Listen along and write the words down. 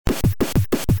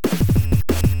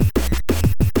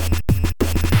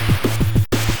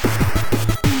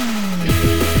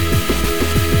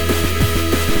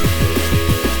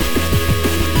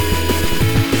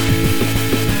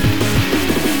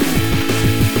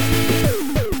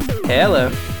Hello.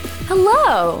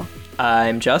 Hello.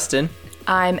 I'm Justin.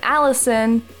 I'm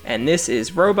Allison. And this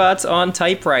is Robots on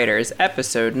Typewriters,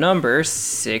 episode number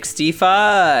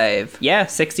 65. Yeah,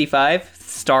 65.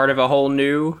 Start of a whole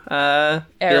new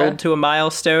build to a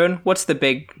milestone. What's the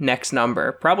big next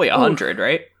number? Probably 100,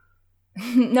 right?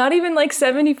 Not even like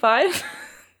 75?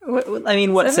 I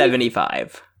mean, what's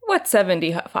 75? What's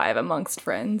 75 amongst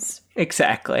friends?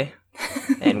 Exactly.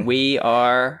 And we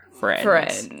are friends.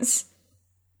 Friends.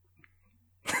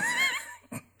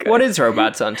 What is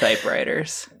Robots on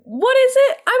Typewriters? What is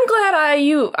it? I'm glad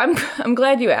I'm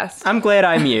glad you asked. I'm glad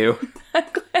I'm you. I'm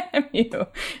glad I'm you.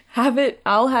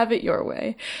 I'll have it your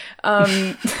way.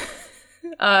 I'll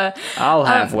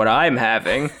have what I'm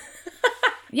having.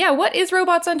 Yeah, what is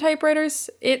Robots on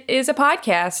Typewriters? It is a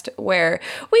podcast where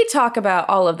we talk about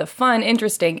all of the fun,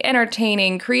 interesting,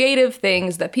 entertaining, creative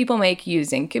things that people make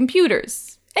using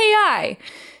computers, AI,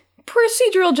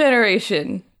 procedural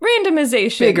generation,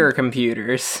 randomization. Bigger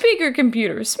computers. Bigger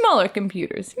computers, smaller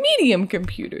computers, medium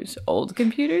computers, old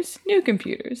computers, new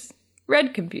computers,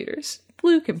 red computers,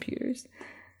 blue computers.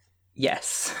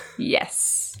 Yes.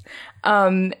 Yes.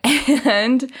 And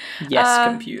yes,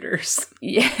 computers.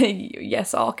 Yeah,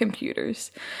 yes, all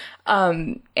computers.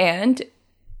 And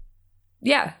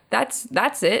yeah, that's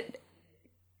it.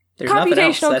 There's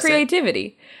computational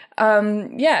creativity.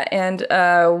 And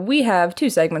we have two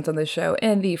segments on this show,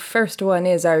 and the first one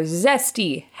is our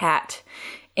Zesty hat.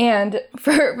 And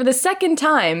for the second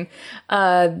time,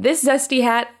 this Zesty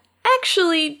hat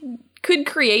actually could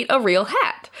create a real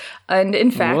hat. And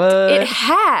in fact, it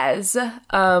has.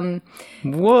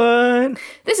 What?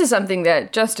 This is something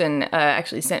that Justin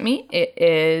actually sent me. It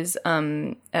is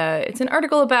it's an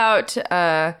article about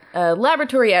a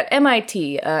laboratory at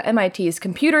MIT, MIT's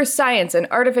Computer Science and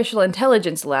Artificial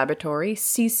Intelligence Laboratory,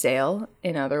 CSAIL,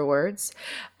 in other words.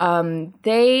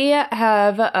 They've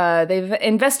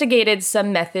investigated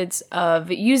some methods of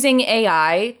using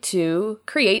AI to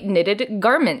create knitted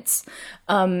garments.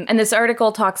 And this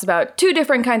article talks about two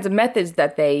different kinds of methods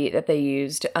that they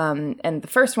used. And the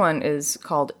first one is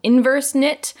called inverse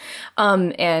knit.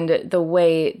 And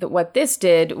what this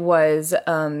did was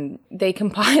they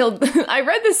compiled. I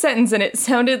read this sentence and it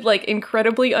sounded like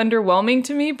incredibly underwhelming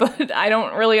to me, but I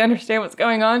don't really understand what's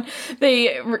going on.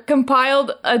 They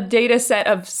compiled a data set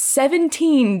of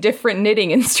 17 different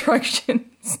knitting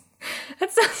instructions.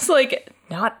 That sounds like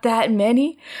not that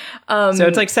many. So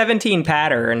it's like 17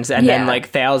 patterns and then like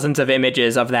thousands of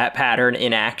images of that pattern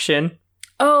in action.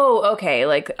 Oh, okay.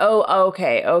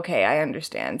 Okay. I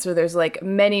understand. So there's like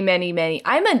many.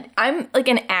 I'm like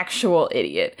an actual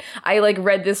idiot. I like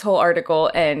read this whole article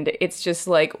and it's just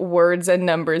like words and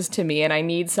numbers to me, and I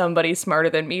need somebody smarter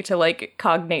than me to like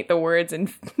cognate the words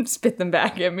and spit them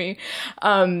back at me.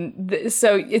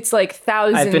 So it's like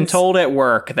thousands. I've been told at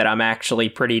work that I'm actually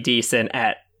pretty decent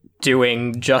at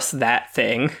doing just that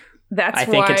thing. I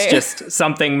think it's just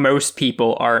something most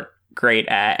people aren't great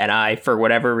at, and I, for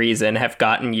whatever reason, have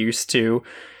gotten used to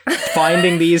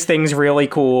finding these things really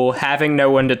cool, having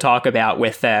no one to talk about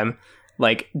with them,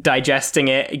 like digesting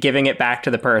it, giving it back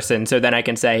to the person, so then I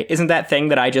can say, isn't that thing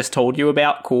that I just told you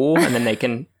about cool? And then they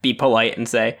can be polite and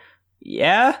say,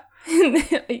 yeah?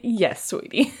 Yes,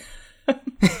 sweetie.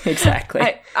 Exactly.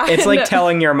 It's like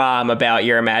telling your mom about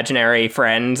your imaginary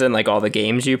friends and like all the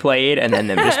games you played, and then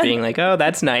them just being like, oh,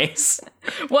 that's nice.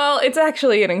 Well, it's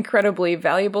actually an incredibly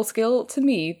valuable skill to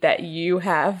me that you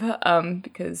have,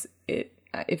 because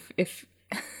if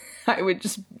I would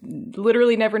just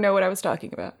literally never know what I was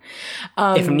talking about.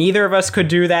 If neither of us could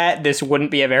do that, this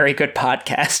wouldn't be a very good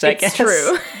podcast, I guess. It's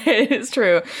true. It is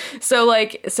true. So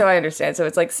I understand. So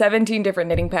it's like 17 different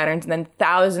knitting patterns and then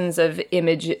thousands of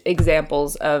image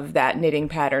examples of that knitting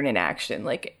pattern in action,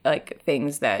 like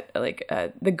things that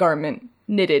the garment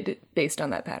knitted based on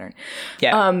that pattern.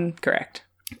 Yeah, correct.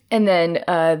 And then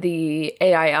the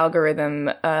AI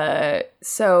algorithm,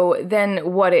 so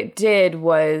then what it did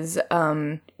was,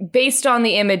 based on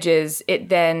the images, it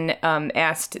then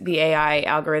asked the AI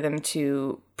algorithm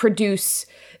to produce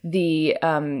the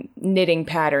knitting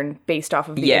pattern based off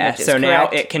of the images. Yeah, so now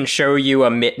it can show you a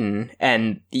mitten,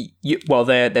 and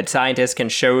the scientist can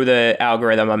show the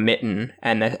algorithm a mitten,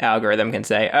 and the algorithm can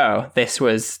say, oh, this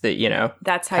was the,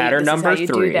 that's how pattern number 3.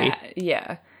 Do that.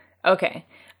 Yeah. Okay.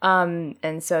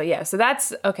 And so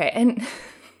that's okay. And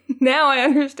now I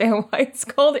understand why it's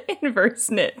called inverse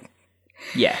knit.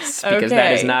 Yes, because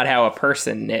that is not how a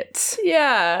person knits.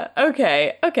 Yeah.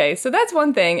 Okay. So that's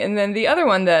one thing, and then the other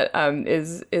one that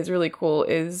is really cool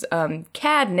is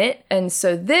CAD knit, and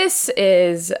so this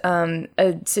is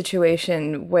a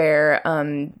situation where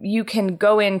you can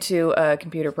go into a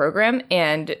computer program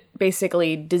and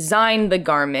basically design the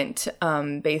garment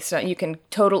based on. You can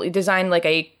totally design like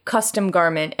a custom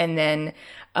garment, and then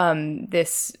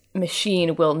this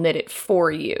machine will knit it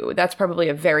for you. That's probably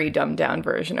a very dumbed down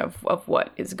version of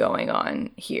what is going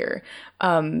on here.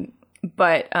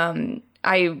 But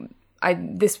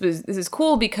this is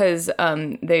cool because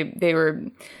they were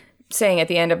saying at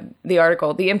the end of the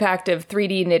article, the impact of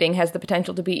 3D knitting has the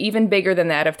potential to be even bigger than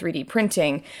that of 3D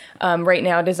printing. Right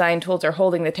now, design tools are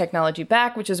holding the technology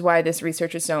back, which is why this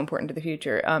research is so important to the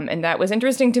future. And that was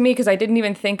interesting to me because I didn't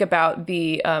even think about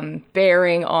the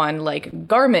bearing on like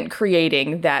garment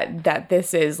creating that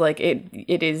this is like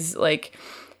it is like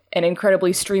an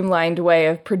incredibly streamlined way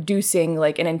of producing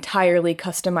like an entirely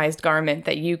customized garment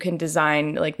that you can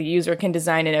design, like the user can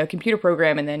design in a computer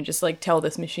program and then just like tell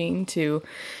this machine to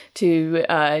knit.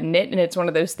 And it's one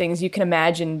of those things you can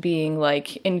imagine being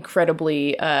like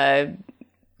incredibly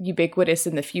ubiquitous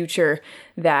in the future,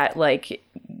 that like,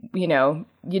 you know,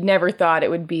 you'd never thought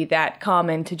it would be that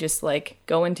common to just like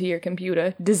go into your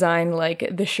computer, design like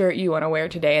the shirt you want to wear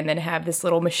today, and then have this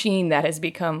little machine that has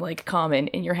become like common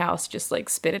in your house just like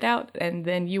spit it out and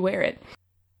then you wear it.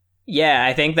 Yeah,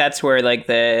 I think that's where like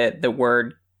the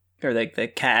word or like the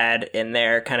CAD in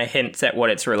there kind of hints at what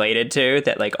it's related to,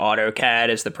 that like AutoCAD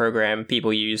is the program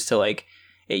people use to like,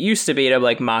 it used to be to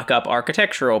like mock up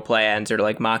architectural plans or to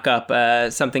like mock up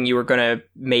something you were going to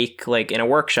make like in a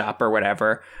workshop or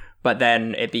whatever. But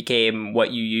then it became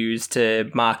what you use to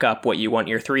mock up what you want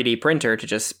your 3D printer to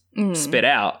just spit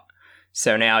out.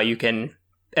 So now you can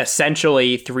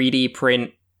essentially 3D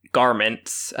print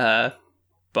garments,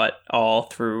 but all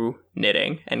through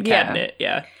knitting and CAD knit.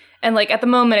 Yeah. And like at the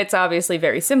moment, it's obviously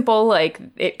very simple. Like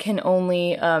it can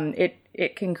only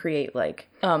it can create like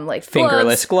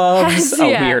fingerless gloves, a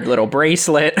weird little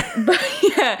bracelet.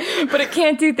 But it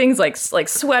can't do things like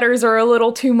sweaters are a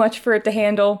little too much for it to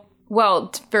handle.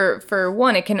 Well, for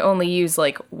one, it can only use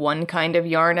like one kind of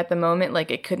yarn at the moment.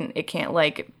 Like it can't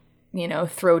like, you know,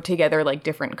 throw together like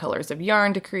different colors of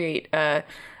yarn to create a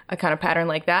kind of pattern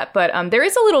like that. But there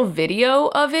is a little video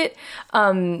of it.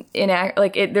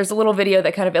 There's a little video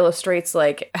that kind of illustrates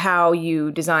like how you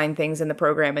design things in the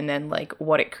program and then like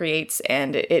what it creates,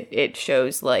 and it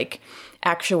shows like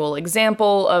actual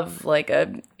example of like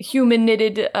a human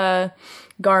knitted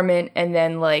garment, and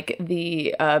then like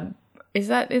the Is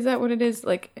that what it is?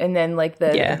 Like, and then like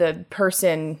the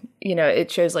person, you know, it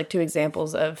shows like two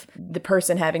examples of the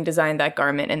person having designed that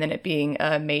garment and then it being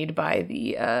made by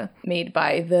the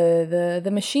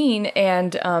machine.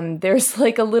 And there's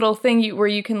like a little thing where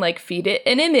you can like feed it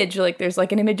an image. Like there's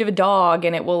like an image of a dog,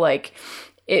 and it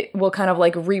will kind of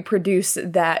like reproduce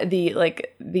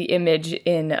the image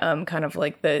in kind of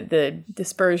like the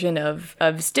dispersion of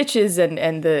stitches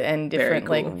and different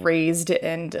cool. like raised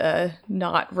and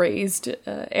not raised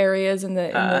areas in the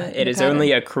it is pattern. Only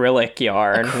acrylic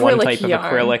yarn, one type of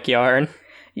acrylic yarn.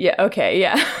 Yeah. Okay.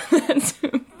 Yeah. That's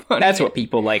funny. That's what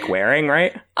people like wearing,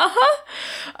 right?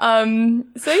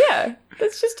 So yeah.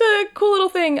 That's just a cool little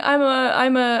thing.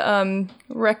 I'm a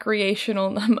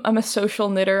recreational. I'm a social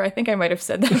knitter. I think I might have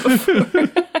said that before.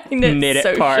 Knit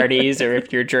at parties, or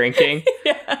if you're drinking.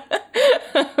 Yeah.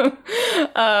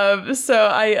 So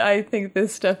I think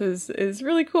this stuff is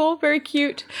really cool, very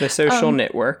cute. The social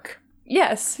network.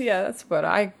 Yes, yeah, that's what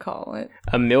I call it.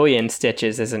 A million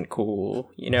stitches isn't cool.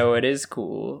 You know, it is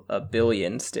cool. A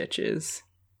billion stitches.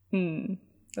 That's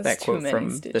that too quote many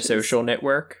from stitches. The Social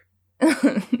Network.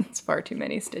 It's far too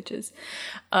many stitches.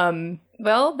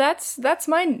 Well, that's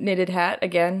my knitted hat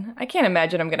again. I can't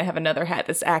imagine I'm going to have another hat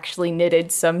that's actually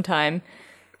knitted sometime.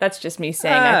 That's just me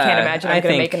saying I can't imagine I'm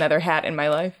going to make another hat in my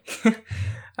life.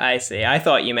 I see. I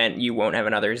thought you meant you won't have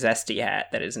another Zesty hat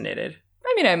that is knitted.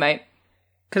 I mean, I might.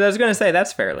 Because I was going to say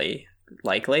that's fairly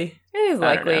likely. It is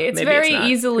likely. It's very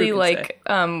easily like,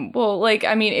 well, like,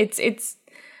 I mean, it's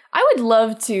I would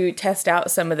love to test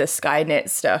out some of the Skynet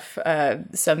stuff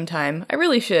sometime. I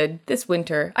really should this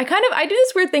winter. I do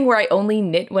this weird thing where I only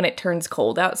knit when it turns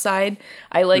cold outside.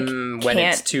 I like when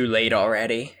it's too late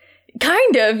already.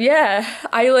 Kind of, yeah.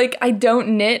 I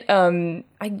don't knit. I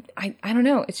don't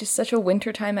know. It's just such a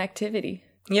wintertime activity.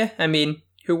 Yeah, I mean,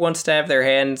 who wants to have their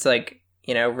hands like,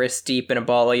 you know, wrist deep in a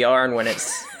ball of yarn when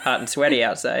it's hot and sweaty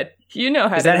outside? You know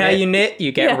how. Is that how you knit?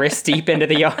 You get wrist deep into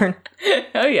the yarn?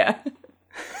 Oh yeah.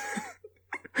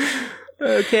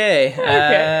 Okay.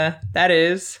 That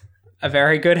is a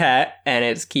very good hat, and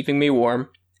it's keeping me warm.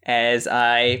 as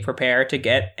I prepare to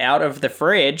get out of the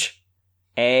fridge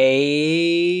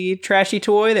a trashy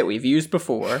toy that we've used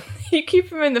before. You keep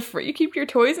them in the you keep your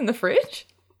toys in the fridge?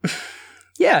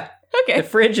 Yeah. Okay. The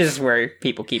fridge is where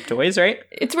people keep toys, right?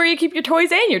 It's where you keep your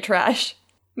toys and your trash.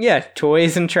 Yeah,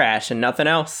 toys and trash and nothing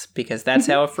else, because that's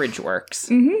how a fridge works.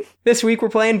 Mm-hmm. This week we're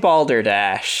playing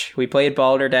Balderdash. We played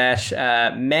Balderdash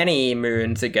many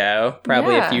moons ago,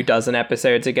 probably a few dozen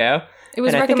episodes ago. It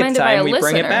was recommended by a listener. I think it's time we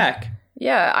bring it back.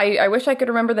 Yeah, I wish I could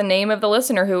remember the name of the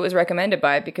listener who it was recommended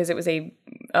by, because it was a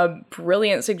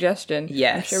brilliant suggestion.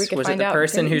 Yes. I'm sure we could was find it the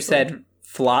person who said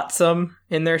flotsam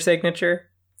in their signature?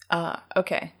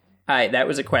 Okay. That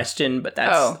was a question, but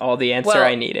that's all the answer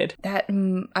I needed. That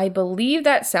I believe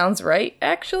that sounds right,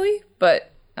 actually,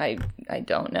 but I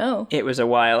don't know. It was a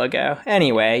while ago.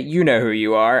 Anyway, you know who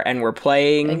you are, and we're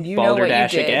playing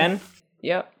Balderdash again.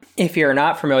 Yep. If you're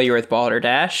not familiar with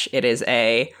Balderdash, it is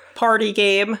a party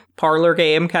game, parlor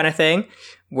game kind of thing,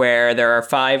 where there are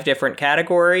 5 different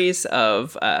categories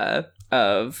of kind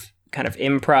of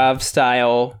improv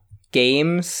style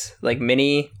games, like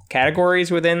mini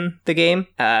categories within the game.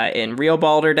 In real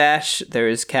Balderdash,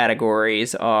 those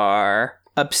categories are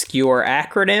obscure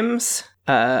acronyms,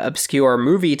 obscure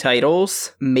movie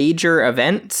titles, major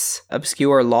events,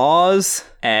 obscure laws,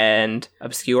 and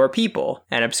obscure people,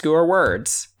 and obscure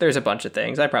words. There's a bunch of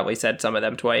things. I probably said some of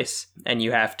them twice. And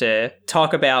you have to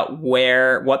talk about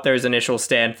what those initials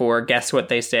stand for, guess what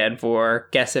they stand for,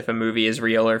 guess if a movie is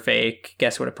real or fake,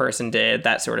 guess what a person did,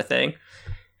 that sort of thing.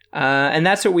 And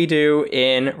that's what we do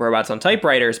in Robots on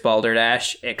Typewriters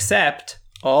Balderdash, except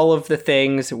all of the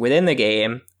things within the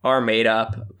game are made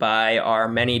up by our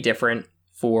many different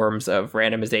forms of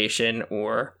randomization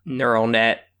or neural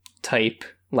net type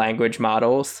language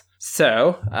models.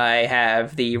 So I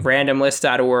have the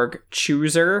randomlist.org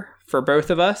chooser for both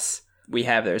of us. We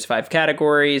have those 5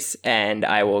 categories, and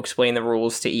I will explain the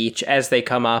rules to each as they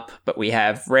come up, but we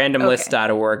have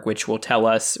randomlist.org, which will tell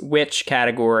us which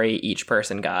category each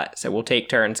person got. So we'll take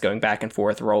turns going back and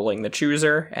forth rolling the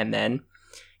chooser and then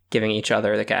giving each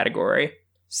other the category.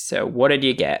 So what did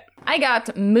you get? I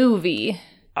got movie.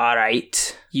 All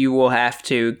right. You will have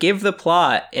to give the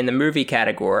plot in the movie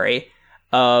category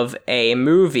of a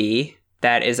movie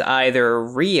that is either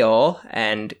real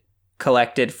and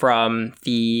collected from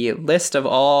the list of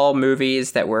all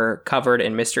movies that were covered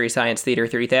in Mystery Science Theater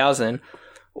 3000,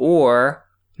 or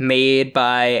made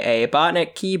by a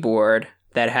Botnik keyboard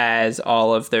that has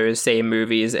all of those same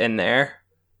movies in there.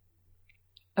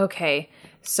 Okay,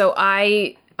 so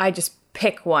I just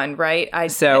pick one, right?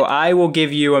 I will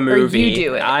give you a movie. Or you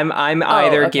do it. I'm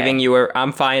either giving you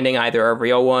I'm finding either a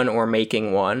real one or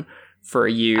making one for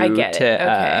you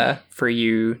for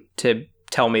you to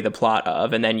tell me the plot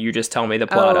of, and then you just tell me the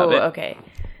plot of it.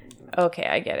 Okay,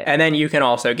 I get it. And then you can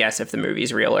also guess if the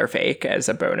movie's real or fake as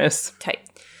a bonus. Tight.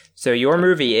 So your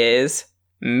movie is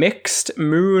Mixed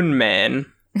Moon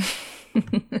Men.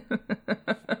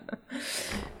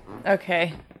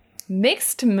 Okay.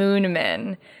 Mixed Moon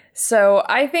Men. So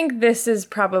I think this is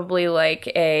probably like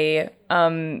a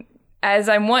as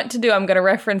I want to do, I'm going to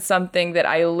reference something that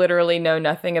I literally know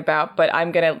nothing about, but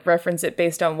I'm going to reference it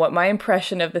based on what my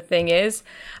impression of the thing is.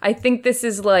 I think this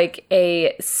is like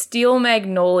a Steel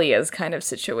Magnolias kind of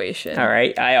situation. All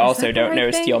right. I also don't know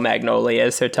Steel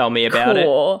Magnolias, so tell me about it.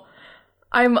 Cool.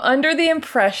 I'm under the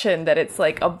impression that it's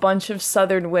like a bunch of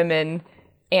Southern women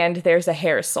and there's a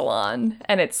hair salon,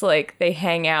 and it's like they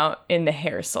hang out in the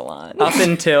hair salon. Up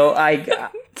until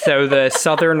so the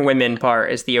Southern women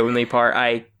part is the only part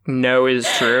I know is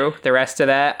true. The rest of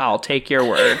that, I'll take your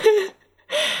word.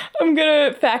 I'm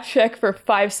gonna fact check for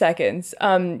 5 seconds.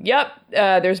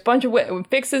 There's a bunch of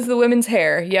fixes the women's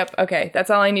hair. Yep, okay, that's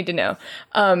all I need to know.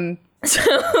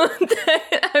 So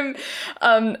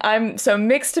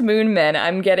Mixed Moon Men,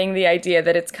 I'm getting the idea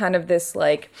that it's kind of this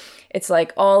like, it's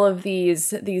like all of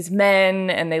these men,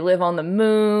 and they live on the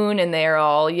moon, and they're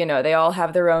all, they all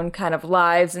have their own kind of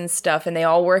lives and stuff, and they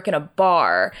all work in a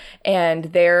bar, and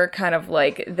they're kind of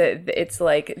like it's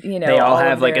like, they all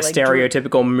have like a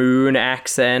stereotypical moon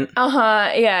accent.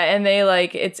 Yeah, and they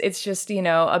like it's just,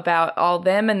 about all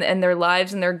them and their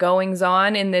lives and their goings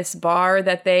on in this bar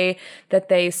that they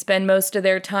spend most of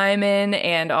their time in,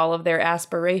 and all of their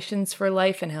aspirations for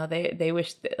life, and how they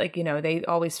wish that, like, they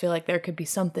always feel like there could be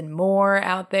something more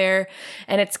out there.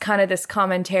 And it's kind of this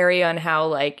commentary on how,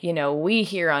 like, we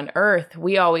here on Earth,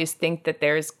 we always think that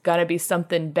there's gonna be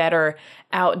something better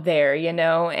out there,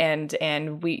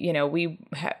 and we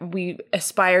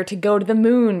aspire to go to the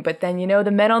moon, but then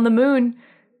the men on the moon,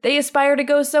 they aspire to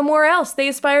go somewhere else. They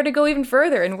aspire to go even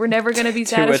further, and we're never gonna be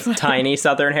satisfied. To a tiny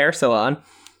Southern hair salon.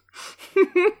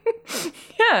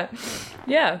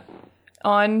 Yeah.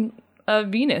 On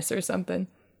Venus or something.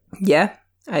 Yeah.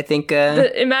 I think...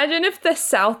 imagine if the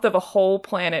south of a whole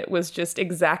planet was just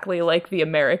exactly like the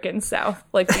American South,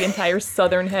 like the entire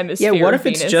southern hemisphere. Yeah, what if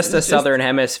it's just a southern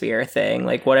hemisphere thing?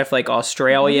 Like, what if, like,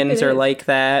 Australians are like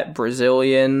that?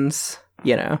 Brazilians,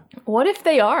 you know? What if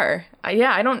they are? We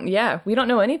don't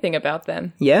know anything about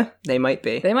them. Yeah, they might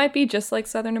be. They might be just like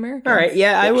Southern Americans. All right,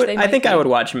 yeah, I think I would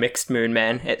watch Mixed Moon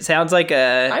Men. It sounds like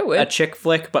a chick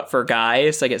flick, but for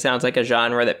guys. Like, it sounds like a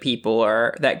genre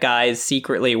that guys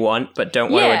secretly want, but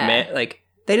don't want to admit. Like,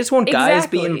 they just want guys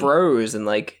being bros and,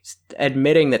 like,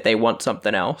 admitting that they want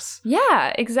something else.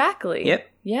 Yeah, exactly. Yep.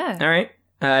 Yeah. All right.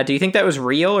 Do you think that was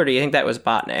real, or do you think that was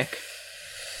Botnick?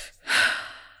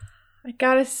 I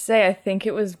gotta say, I think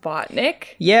it was Botnick.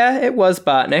 Yeah, it was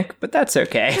Botnick, but that's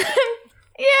okay. yeah,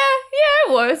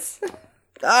 it was.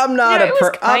 I'm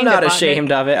not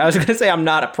ashamed of it. I was gonna say I'm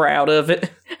not proud of it.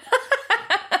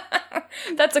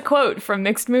 That's a quote from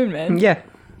Mixed Moon Men. Yeah.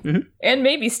 Mm-hmm. And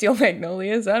maybe Steel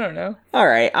Magnolias, I don't know. All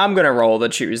right, I'm gonna roll the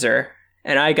chooser.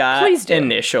 And I got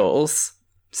initials.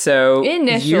 So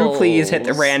you please hit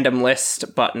the random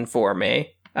list button for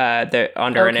me.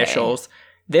 Under initials.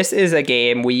 This is a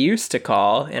game we used to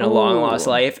call, in a long lost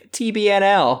life,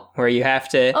 TBNL, where you have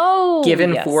to,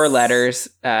 given 4 letters,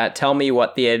 tell me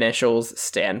what the initials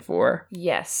stand for.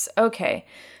 Yes. Okay.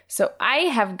 So I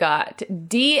have got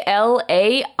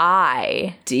DLAI.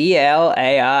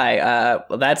 DLAI.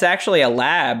 Well, that's actually a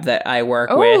lab that I work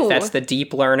with. That's the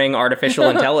Deep Learning Artificial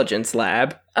Intelligence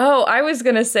Lab. Oh, I was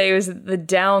going to say it was the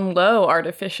Down Low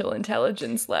Artificial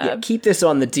Intelligence Lab. Yeah, keep this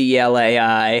on the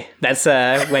DLAI. That's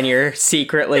when you're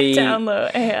secretly... Down Low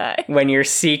AI. When you're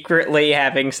secretly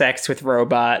having sex with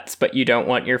robots, but you don't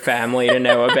want your family to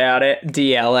know about it.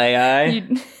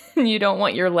 DLAI. You don't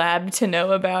want your lab to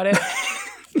know about it.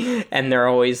 And they're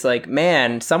always like,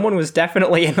 man, someone was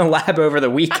definitely in the lab over the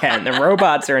weekend. The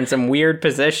robots are in some weird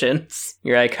positions.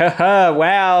 You're like, haha,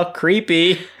 wow,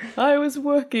 creepy. I was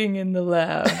working in the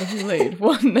lab late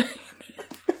one night.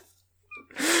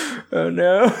 Oh,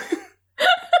 no.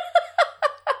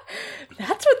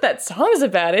 That's what that song's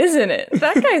about, isn't it?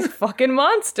 That guy's fucking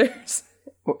monsters.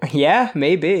 Yeah,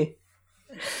 maybe.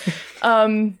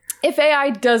 If AI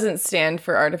doesn't stand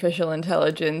for artificial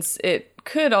intelligence, it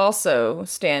could also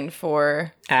stand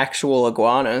for... actual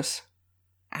iguanas.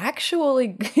 Actually,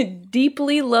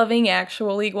 deeply loving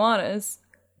actual iguanas.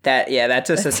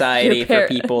 That's a society for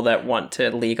people that want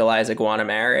to legalize iguana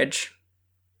marriage.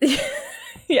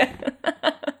 Yeah.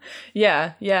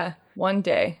 Yeah. One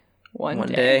day. One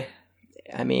day.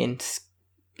 I mean,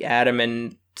 Adam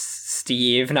and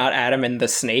Steve, not Adam and the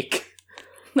snake.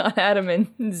 Not Adam and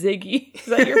Ziggy. Is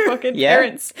that your fucking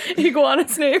parents'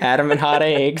 iguana's name? Adam and hot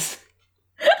eggs.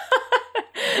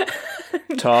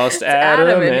 Tossed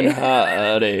Adam and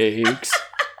hot eggs.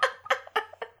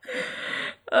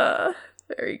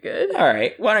 Very good. All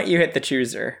right, why don't you hit the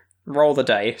chooser? Roll the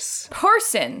dice.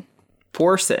 Porson.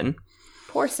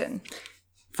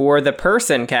 For the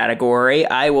person category,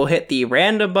 I will hit the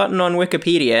random button on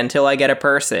Wikipedia until I get a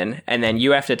person, and then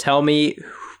you have to tell me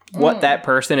what that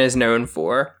person is known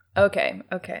for. Okay.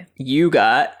 You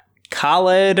got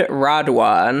Khaled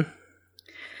Radwan.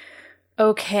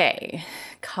 Okay.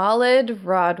 Khaled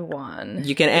Radwan.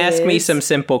 You can ask me some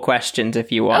simple questions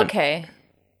if you want. Okay.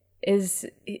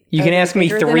 You can ask me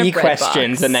 3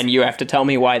 questions and then you have to tell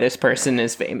me why this person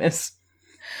is famous.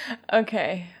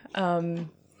 Okay.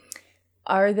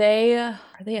 Are they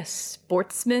a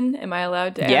sportsman? Am I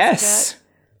allowed to ask that?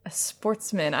 A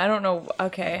sportsman. I don't know.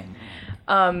 Okay.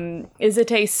 Is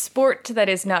it a sport that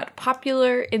is not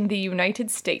popular in the United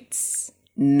States?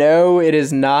 No, it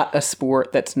is not a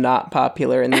sport that's not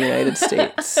popular in the United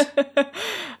States.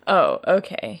 Oh,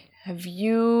 okay. Have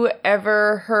you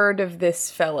ever heard of this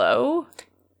fellow?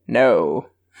 No.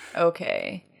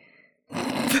 Okay.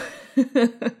 I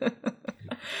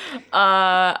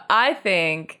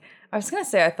was going to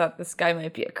say I thought this guy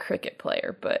might be a cricket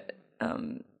player, but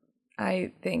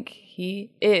I think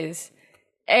he is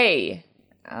a...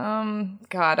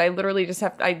 God, I literally just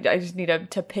have... I just need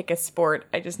to pick a sport.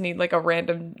 I just need like a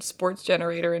random sports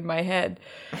generator in my head.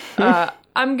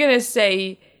 I'm going to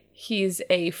say he's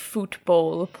a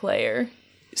football player.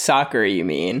 Soccer, you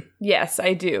mean? Yes,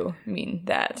 I do mean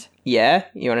that. Yeah?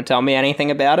 You want to tell me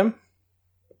anything about him?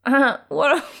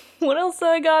 What else do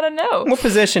I gotta know? What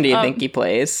position do you think he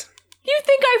plays? You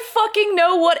think I fucking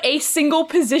know what a single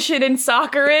position in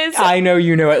soccer is? I know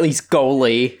you know at least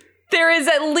goalie. There is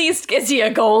at least... Is he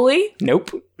a goalie?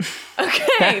 Nope.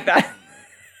 Okay.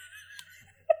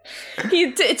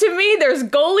 To me, there's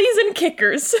goalies and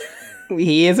kickers.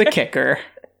 He is a kicker.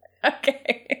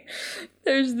 Okay.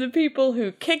 There's the people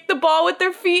who kick the ball with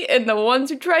their feet and the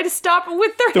ones who try to stop it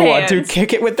with their hands. The ones who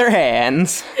kick it with their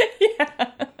hands.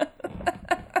 Yeah.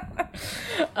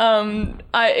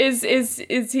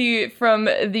 Is he from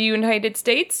the United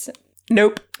States?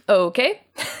 Nope. Okay.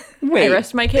 Wait. I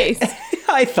rest my case.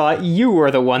 I thought you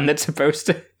were the one that's supposed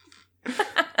to...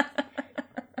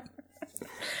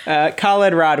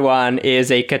 Khalid Radwan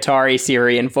is a Qatari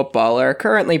Syrian footballer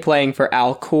currently playing for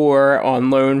Al Khor on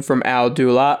loan from Al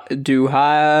Duhail.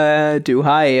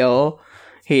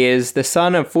 He is the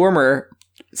son of former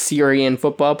Syrian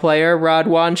football player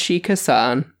Radwan Sheikh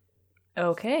Hassan.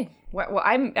 Okay. Well,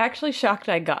 I'm actually shocked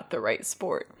I got the right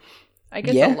sport. I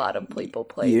guess a lot of people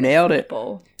play. You nailed it.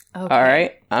 Okay. All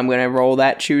right. I'm going to roll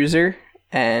that chooser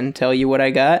and tell you what I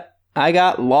got. I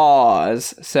got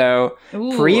laws. So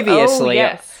previously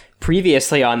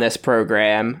on this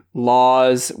program,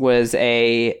 laws was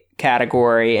a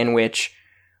category in which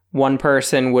one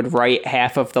person would write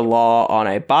half of the law on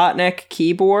a Botnik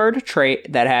keyboard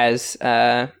trait that has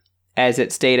as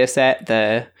its data set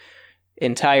the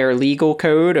entire legal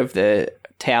code of the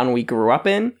town we grew up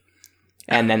in,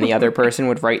 and then the other person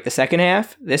would write the second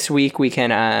half. This week we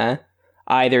can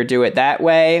either do it that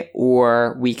way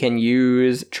or we can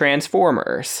use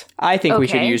Transformers. I think we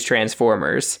should use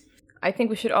Transformers. I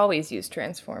think we should always use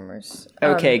Transformers.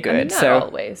 Okay, good. I mean, not so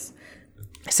always.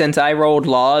 Since I rolled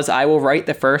laws, I will write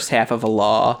the first half of a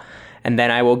law, and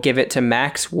then I will give it to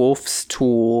Max Wolf's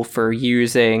tool for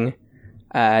using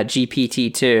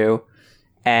GPT-2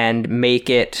 and make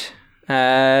it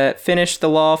finish the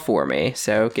law for me.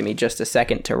 So give me just a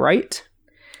second to write.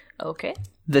 Okay.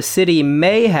 The city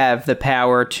may have the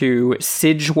power to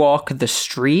sidewalk the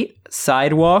street,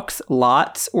 sidewalks,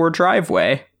 lots, or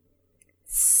driveway.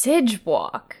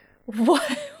 Sidewalk?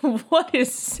 What is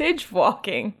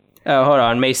sidewalking? Oh, hold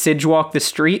on. May sidewalk the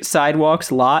street,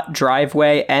 sidewalks, lot,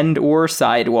 driveway, and or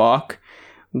sidewalk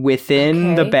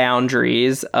within the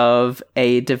boundaries of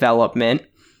a development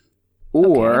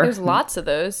or there's lots of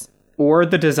those. Or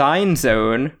the design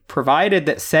zone, provided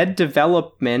that said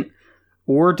development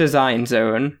or design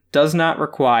zone does not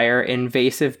require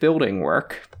invasive building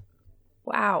work.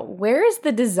 Wow, where is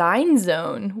the design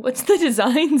zone? What's the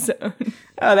design zone?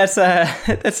 Oh, that's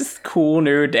this cool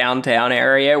new downtown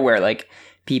area where like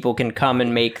people can come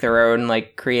and make their own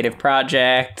like creative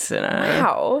projects. And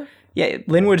wow. Yeah,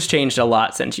 Linwood's changed a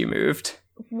lot since you moved.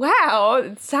 Wow,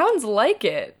 it sounds like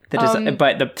it.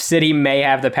 But the city may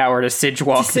have the power to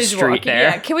sidewalk the street there.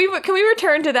 Yeah, can we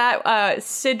return to that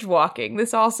sidewalking?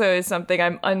 This also is something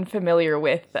I'm unfamiliar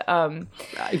with.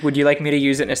 Would you like me to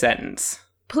use it in a sentence?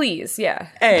 Please, yeah.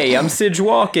 Hey, I'm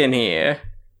sidewalking here.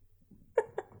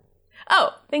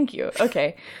 Oh, thank you.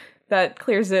 Okay. That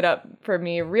clears it up for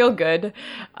me real good.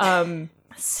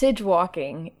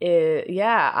 Sidewalking is,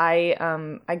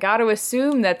 I got to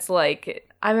assume that's like,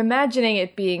 I'm imagining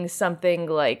it being something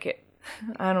like,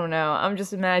 I don't know. I'm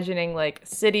just imagining like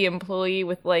city employee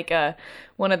with like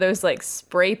one of those like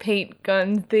spray paint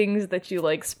gun things that you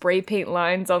like spray paint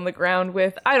lines on the ground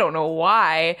with. I don't know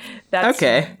why. That's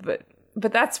okay. But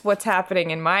that's what's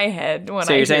happening in my head when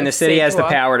So you're saying the city has the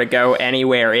power to go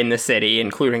anywhere in the city,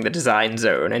 including the design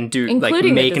zone, and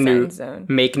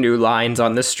make new lines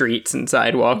on the streets and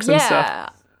sidewalks and stuff. Yeah,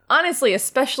 honestly,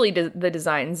 especially the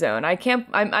design zone.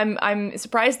 I'm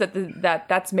surprised that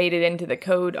that's made it into the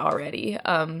code already.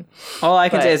 All I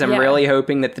can say is I'm really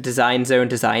hoping that the design zone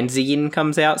design zine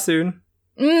comes out soon.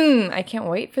 I can't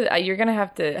wait for that. You're gonna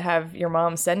have to have your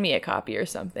mom send me a copy or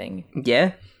something.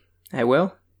 Yeah, I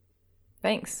will.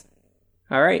 Thanks.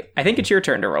 All right. I think it's your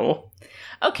turn to roll.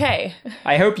 Okay.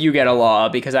 I hope you get a law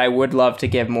because I would love to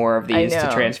give more of these to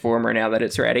Transformer now that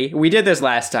it's ready. We did this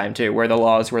last time too, where the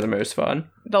laws were the most fun.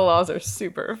 The laws are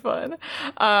super fun.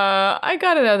 I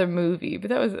got another movie,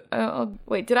 but that was...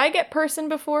 wait, did I get person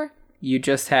before? You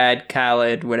just had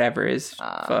Khalid, whatever is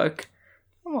fuck.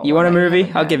 You want a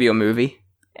movie? I'll give you a movie.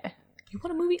 Yeah. You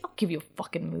want a movie? I'll give you a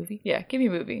fucking movie. Yeah, give me a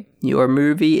movie. Your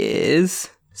movie is...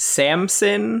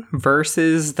 Samson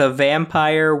versus the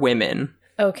Vampire Women.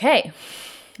 Okay.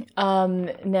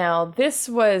 Now this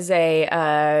was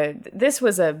a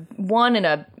one in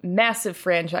a massive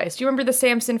franchise. Do you remember the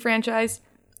Samson franchise?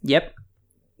 Yep.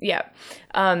 Yeah.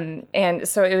 And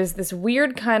so it was this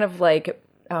weird kind of like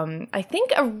I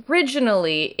think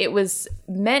originally it was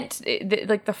meant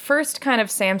like the first kind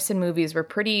of Samson movies were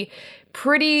pretty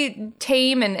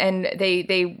tame and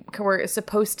they were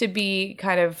supposed to be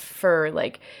kind of for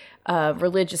like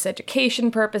religious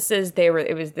education purposes.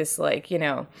 It was this like, you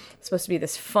know, supposed to be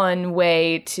this fun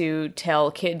way to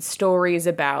tell kids stories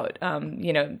about,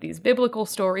 you know, these biblical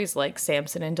stories like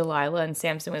Samson and Delilah. And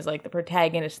Samson was like the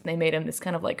protagonist, and they made him this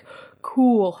kind of like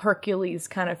cool Hercules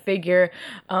kind of figure.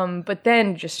 But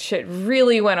then just shit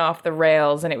really went off the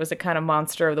rails, and it was a kind of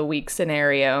monster of the week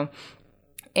scenario.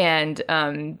 And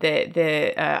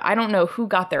I don't know who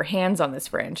got their hands on this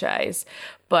franchise,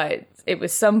 but it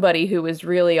was somebody who was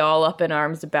really all up in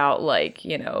arms about, like,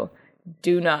 you know,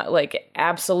 do not, like,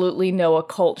 absolutely no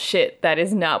occult shit. That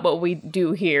is not what we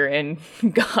do here in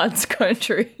God's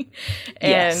country.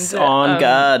 Yes, on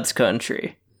God's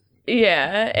country.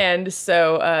 Yeah, and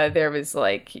so there was,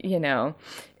 like, you know,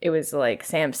 it was like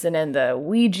Samson and the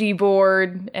Ouija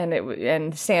board,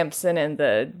 and Samson and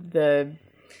the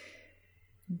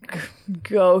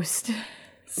ghost,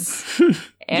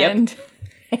 and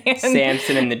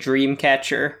Samson and the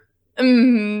Dreamcatcher.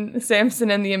 Samson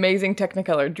and the Amazing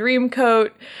Technicolor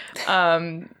Dreamcoat.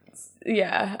 And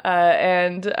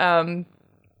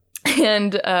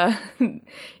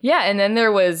then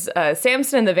there was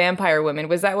Samson and the Vampire Women.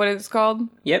 Was that what it was called?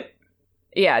 Yep.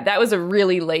 Yeah, that was a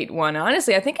really late one.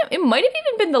 Honestly, I think it might have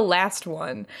even been the last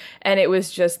one. And it was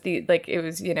just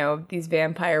you know, these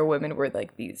vampire women were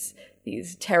like these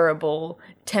terrible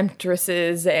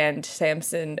temptresses, and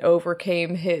Samson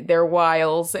overcame their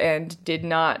wiles and did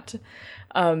not,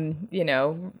 you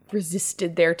know,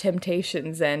 resisted their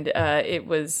temptations. And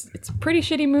it's a pretty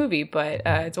shitty movie, but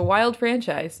it's a wild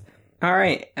franchise. All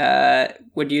right.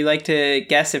 Would you like to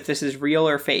guess if this is real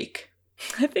or fake?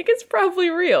 I think it's probably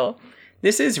real.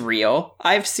 This is real.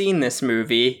 I've seen this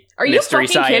movie. Are you Mystery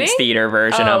fucking Science kidding? Theater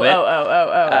version of it.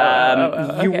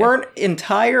 Okay. You weren't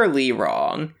entirely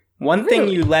wrong. One thing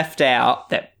you left out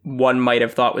that one might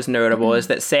have thought was notable is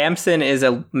that Samson is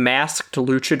a masked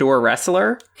luchador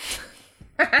wrestler.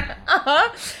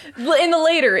 In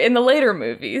the later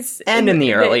movies. And in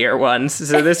the earlier ones.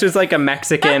 So this was like a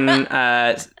Mexican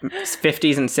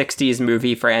 50s and 60s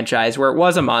movie franchise where it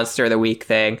was a Monster of the Week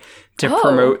thing to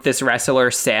promote this wrestler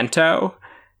Santo.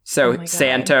 So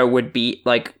Santo would beat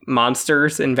like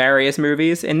monsters in various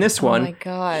movies. In this one, my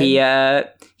God.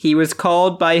 he was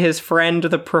called by his friend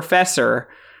the professor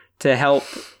to help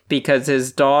because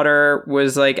his daughter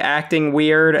was like acting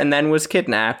weird and then was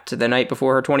kidnapped the night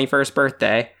before her 21st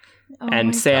birthday.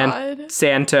 And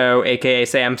Santo, aka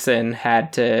Samson,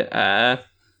 had to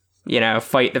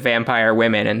fight the vampire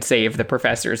women and save the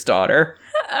professor's daughter.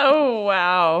 Oh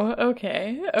wow.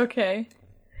 Okay.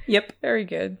 Yep. Very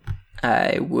good.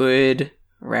 I would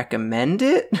recommend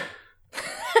it.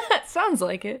 Sounds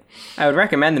like it. I would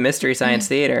recommend the Mystery Science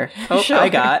Theater. Oh, sure. I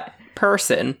got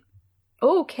Person.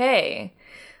 Okay.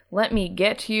 Let me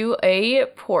get you a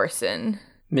person.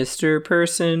 Mr.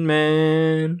 Person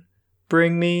Man,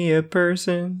 bring me a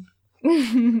person.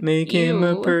 Make him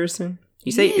a person.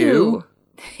 You say ew?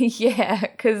 Yeah,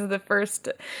 because the first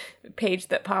page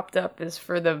that popped up is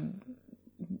for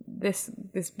this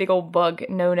big old bug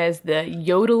known as the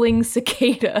yodeling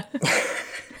cicada.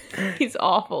 He's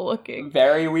awful looking.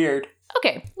 Very weird.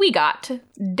 Okay, we got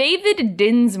David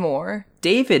Dinsmore.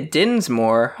 David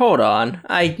Dinsmore? Hold on.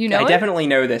 I definitely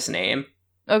know this name.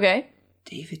 Okay.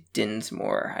 David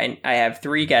Dinsmore. I have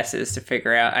three questions to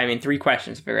figure out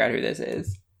who this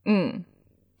is.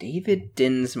 David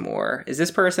Dinsmore. Is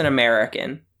this person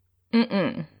American?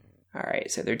 Mm-mm. All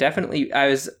right, so they're definitely... I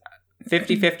was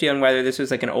 50-50 on whether this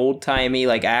was like an old-timey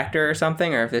like actor or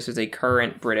something, or if this was a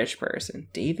current British person.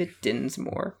 David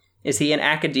Dinsmore. Is he in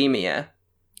academia?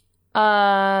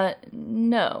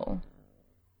 No.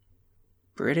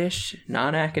 British,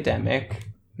 non-academic,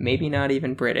 maybe not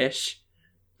even British.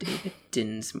 David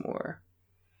Dinsmore.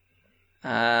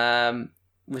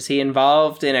 Was he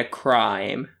involved in a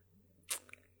crime?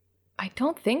 I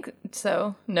don't think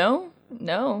so. No.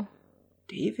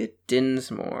 David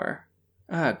Dinsmore.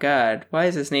 Oh, God. Why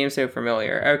is his name so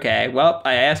familiar? Okay, well,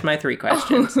 I asked my three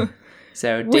questions.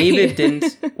 So, David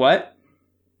What?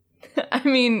 I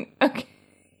mean, okay.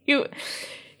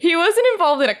 He wasn't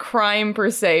involved in a crime per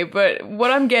se, but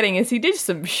what I'm getting is he did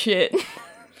some shit.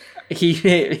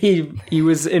 He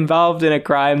was involved in a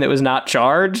crime that was not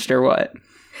charged, or what?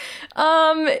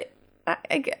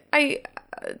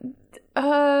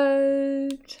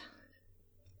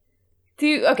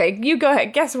 You go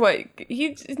ahead. Guess what?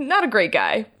 He's not a great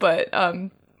guy, but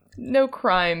no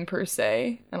crime per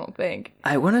se, I don't think.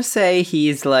 I want to say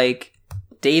he's like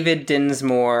David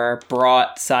Dinsmore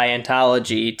brought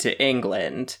Scientology to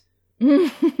England.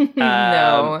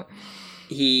 No.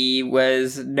 He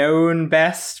was known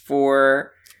best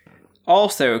for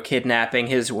also kidnapping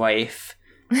his wife.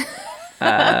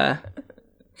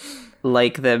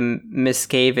 like the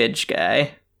Miscavige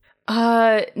guy?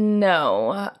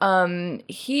 No.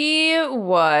 He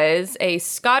was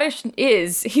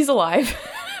he's alive,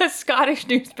 a Scottish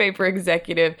newspaper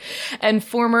executive and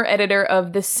former editor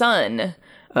of The Sun.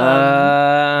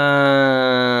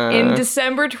 In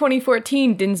December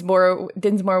 2014,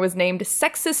 Dinsmore was named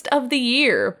Sexist of the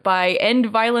Year by End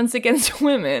Violence Against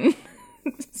Women.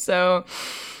 So,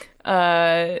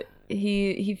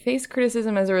 he faced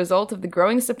criticism as a result of the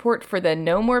growing support for the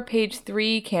No More Page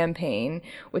 3 campaign,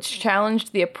 which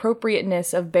challenged the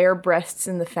appropriateness of bare breasts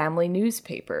in the family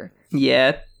newspaper.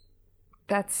 Yeah.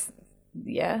 That's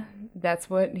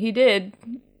what he did.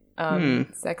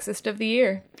 Sexist of the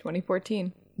Year,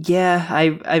 2014. Yeah,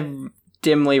 I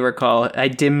dimsmorely recall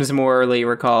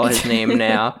his name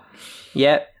now.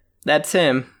 Yep, that's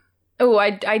him. Oh,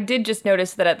 I did just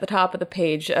notice that at the top of the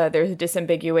page, there's a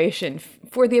disambiguation.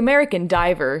 For the American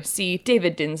diver, see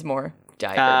David Dinsmore,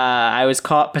 diver. I was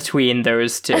caught between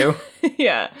those two.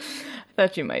 Yeah,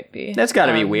 thought you might be. That's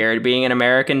gotta be weird, being an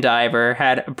American diver,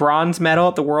 had a bronze medal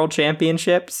at the World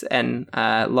Championships, and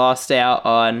lost out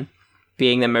on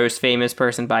being the most famous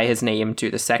person by his name to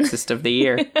the Sexist of the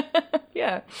Year.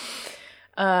 Yeah.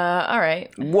 All right.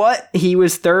 What? He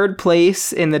was third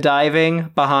place in the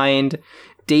diving behind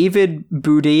David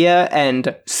Boudia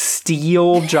and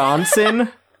Steele Johnson.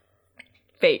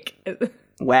 Fake.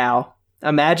 Wow.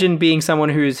 Imagine being someone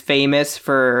who's famous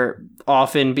for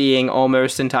often being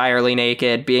almost entirely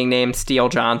naked, being named Steele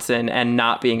Johnson, and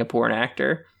not being a porn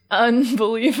actor.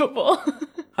 Unbelievable.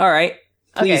 All right.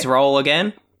 Please roll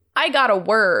again. I got a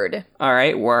word. All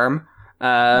right, worm.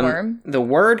 Worm. The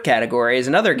word category is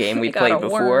another game we've played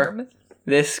before. Worm.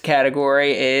 This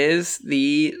category is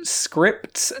the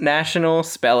Scripts National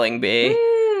Spelling Bee.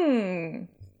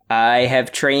 I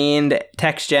have trained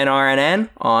TextGen RNN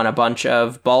on a bunch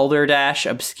of Balderdash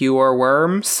obscure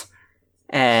worms,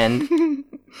 and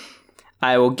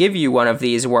I will give you one of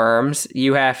these worms.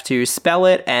 You have to spell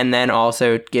it and then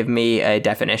also give me a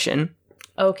definition.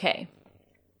 Okay.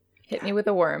 Hit me with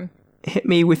a worm. Hit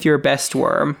me with your best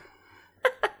worm.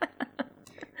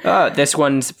 Oh, this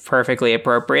one's perfectly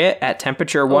appropriate. At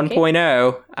temperature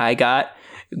 1.0, I got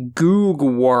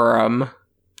googworm.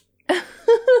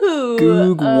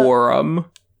 Googworm.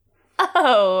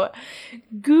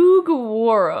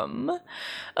 Googworm.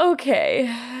 Okay.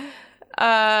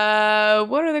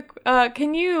 What are the...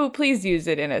 can you please use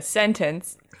it in a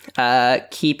sentence?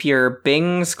 Keep your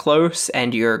bings close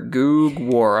and your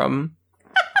googworm.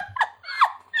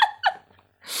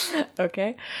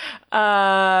 Okay.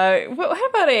 How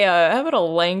about a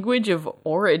language of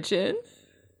origin?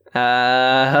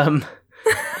 I'm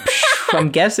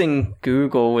guessing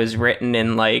Google was written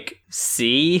in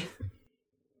C.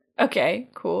 Okay,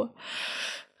 cool.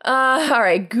 All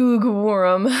right,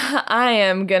 googworm. I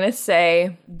am gonna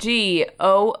say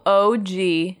GOOGWORUM.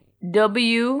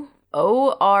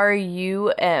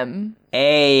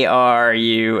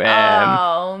 ARUM.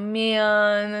 Oh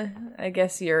man, I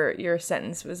guess your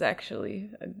sentence was actually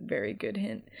a very good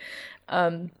hint.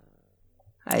 I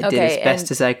did as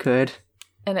best as I could.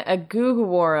 And a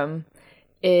googworm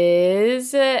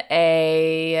is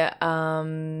a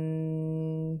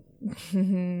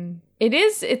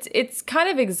it's kind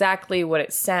of exactly what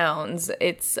it sounds.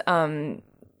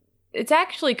 It's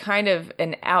actually kind of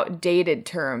an outdated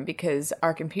term because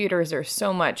our computers are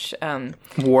so much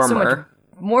warmer.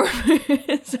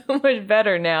 So much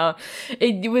better now.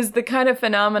 It was the kind of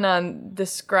phenomenon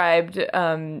described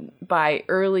by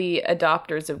early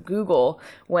adopters of Google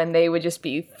when they would just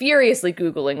be furiously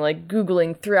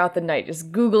Googling throughout the night,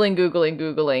 just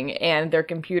Googling, and their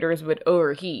computers would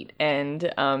overheat, and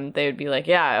they would be like,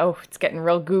 yeah, it's getting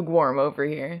real googworm over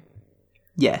here.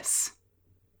 Yes.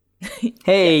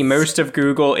 Hey, yes. Most of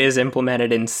Google is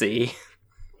implemented in C.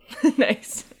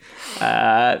 Nice.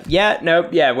 When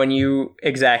you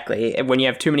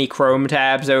have too many Chrome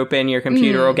tabs open, your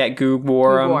computer will get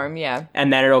googworm. Googworm, yeah.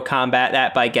 And then it'll combat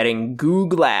that by getting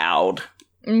googloud.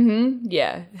 Mm-hmm,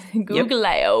 yeah.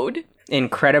 Googloud. Yep.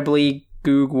 Incredibly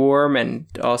googworm and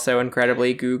also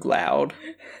incredibly googloud.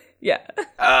 Yeah.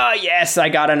 Oh, yes, I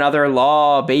got another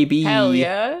law, baby. Hell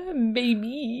yeah,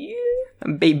 baby.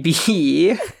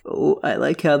 Baby. Oh, I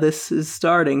like how this is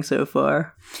starting so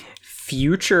far.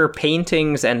 Future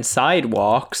paintings and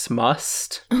sidewalks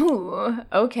must. Ooh,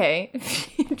 okay.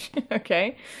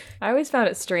 Okay. I always found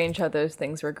it strange how those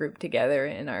things were grouped together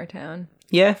in our town.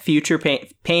 Yeah, future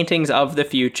paintings of the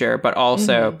future, but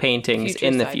also paintings future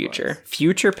in the future.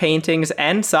 Future paintings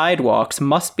and sidewalks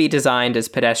must be designed as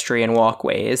pedestrian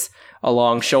walkways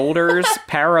along shoulders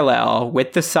parallel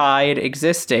with the side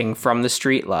existing from the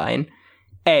street line.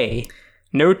 A.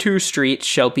 No two streets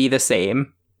shall be the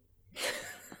same.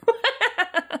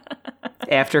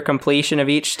 After completion of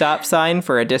each stop sign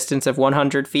for a distance of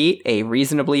 100 feet, a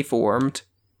reasonably formed.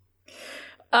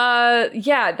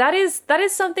 Yeah, that is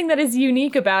something that is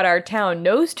unique about our town.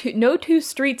 No two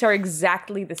streets are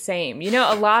exactly the same. You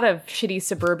know, a lot of shitty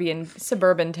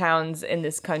suburban towns in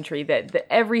this country that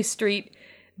every street.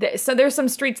 So there's some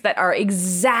streets that are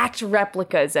exact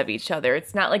replicas of each other.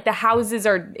 It's not like the houses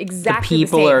are exactly the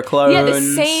same. The people are clones. Yeah, the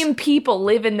same people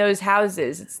live in those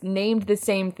houses. It's named the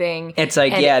same thing. It's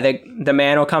like, the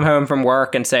man will come home from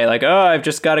work and say like, oh, I've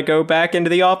just got to go back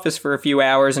into the office for a few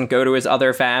hours and go to his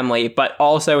other family. But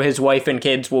also his wife and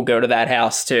kids will go to that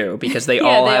house too because they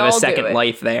all have a second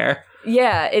life there.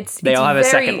 Yeah, they all have a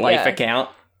Second Life account.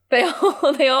 They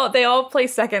all play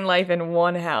Second Life in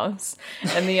one house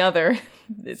and the other.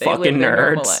 They fucking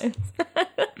nerds.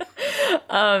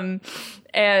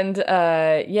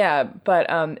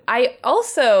 I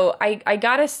also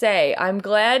gotta say, I'm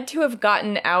glad to have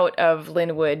gotten out of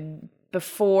Linwood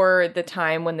before the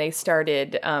time when they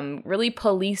started really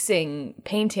policing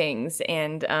paintings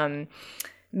and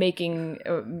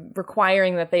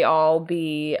requiring that they all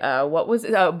be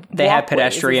they have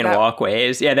pedestrian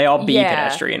walkways. Yeah, they all be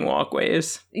pedestrian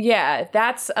walkways. Yeah,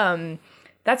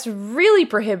 that's really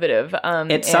prohibitive.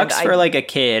 It sucks for like a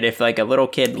kid if like a little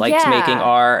kid likes making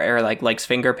art or like likes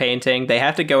finger painting. They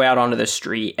have to go out onto the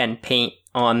street and paint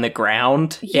on the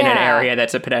ground in an area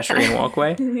that's a pedestrian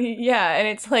walkway. Yeah, and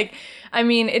it's like, I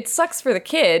mean, it sucks for the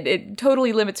kid. It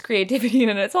totally limits creativity,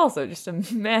 and it's also just a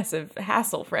massive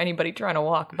hassle for anybody trying to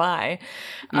walk by.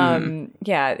 I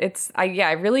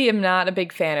really am not a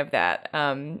big fan of that,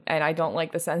 and I don't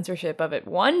like the censorship of it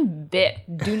one bit.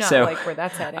 Do not like where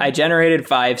that's heading. I generated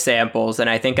 5 samples, and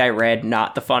I think I read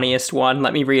not the funniest one.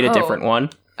 Let me read a different one.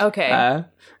 Okay.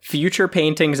 Future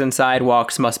paintings and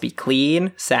sidewalks must be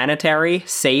clean, sanitary,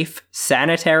 safe,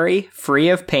 sanitary, free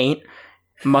of paint,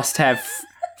 must have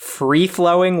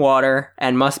free-flowing water,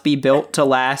 and must be built to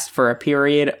last for a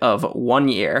period of 1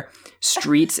 year.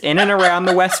 Streets in and around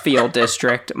the Westfield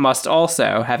district must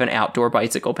also have an outdoor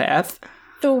bicycle path.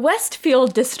 The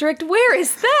Westfield district? Where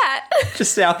is that?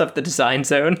 Just south of the design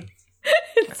zone.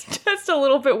 It's just a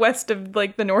little bit west of,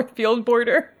 like, the Northfield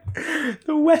border.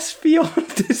 The Westfield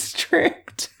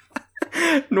district.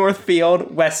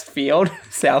 Northfield, Westfield,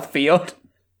 Southfield.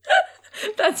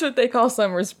 That's what they call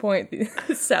Summers Point, the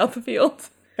Southfield.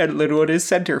 And Linwood is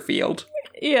Centerfield.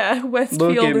 Yeah,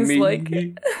 Westfield is like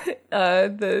I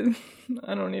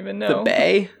don't even know. The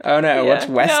Bay? Oh no, what's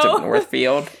west of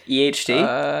Northfield?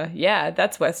 EHT? Yeah,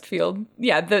 that's Westfield.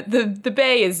 Yeah, the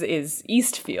Bay is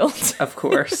Eastfield. Of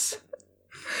course.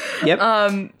 Yep.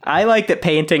 I like that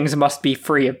paintings must be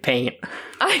free of paint.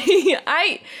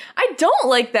 I don't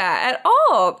like that at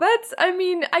all.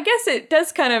 I guess it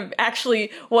does kind of actually,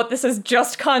 what this has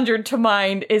just conjured to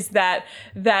mind is that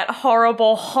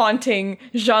horrible, haunting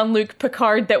Jean-Luc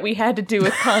Picard that we had to do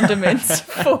with condiments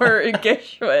for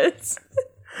Gishwitz.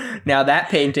 Now that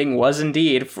painting was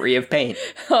indeed free of paint.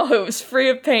 Oh, it was free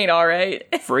of paint, all right.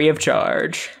 Free of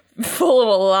charge. Full of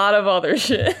a lot of other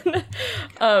shit.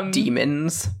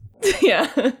 Demons.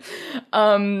 Yeah.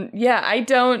 I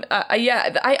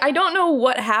don't know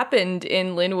what happened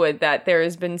in Linwood that there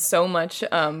has been so much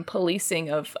policing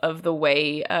of the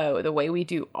way we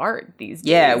do art these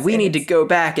days. Yeah, we need to go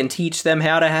back and teach them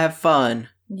how to have fun.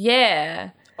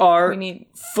 Yeah. Art.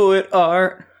 Foot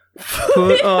art.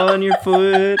 Put on your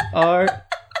foot art.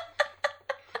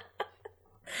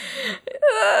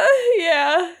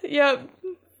 Yep.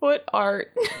 Foot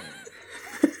art.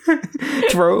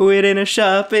 Throw it in a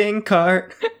shopping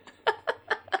cart. Paint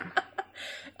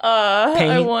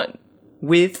I want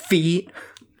with feet.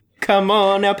 Come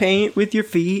on now, paint with your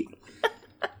feet. We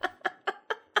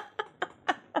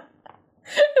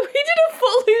did a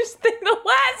Footloose thing the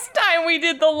last time we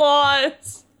did the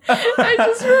laws. I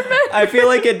just remember. I feel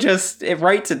like it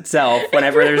writes itself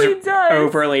whenever really there's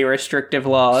overly restrictive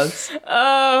laws.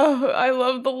 Oh, I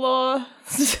love the law.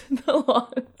 The law.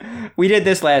 We did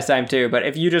this last time too, but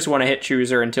if you just want to hit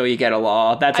chooser until you get a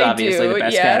law, that's obviously the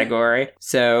best category.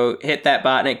 So hit that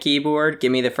botnet keyboard,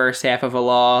 give me the first half of a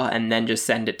law, and then just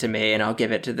send it to me, and I'll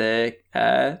give it to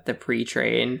the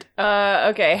pre-trained.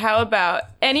 Okay, how about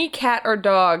any cat or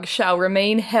dog shall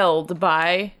remain held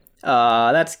by...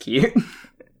 That's cute.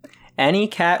 Any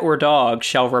cat or dog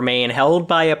shall remain held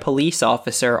by a police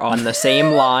officer on the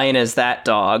same line as that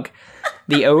dog.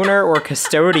 The owner or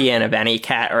custodian of any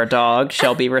cat or dog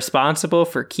shall be responsible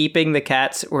for keeping the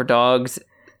cats or dogs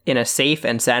in a safe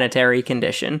and sanitary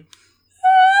condition.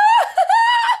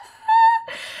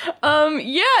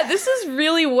 Yeah, this is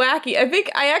really wacky. I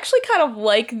think I actually kind of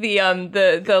like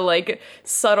the like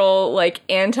subtle like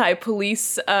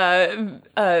anti-police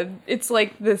it's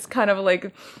like this kind of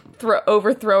like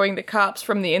overthrowing the cops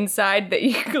from the inside that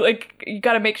you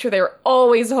got to make sure they're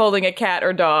always holding a cat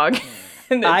or dog.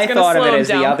 And I thought of it as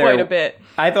the other. Quite a bit.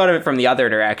 I thought of it from the other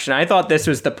direction. I thought this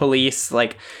was the police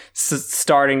like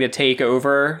starting to take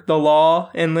over the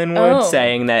law in Linwood,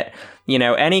 saying that, you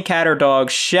know, any cat or dog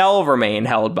shall remain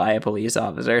held by a police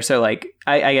officer. So, like,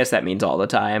 I guess that means all the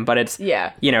time. But it's,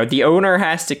 you know, the owner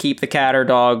has to keep the cat or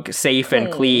dog safe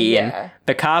and clean. Yeah.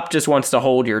 The cop just wants to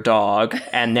hold your dog.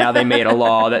 And now they made a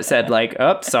law that said, like,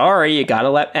 oh, sorry, you gotta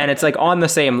let... And it's, like, on the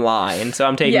same line. So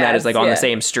I'm taking that as, like, on the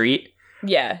same street.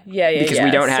 Yeah. Because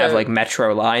we don't have, like,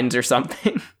 metro lines or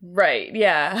something. Right,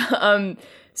 yeah.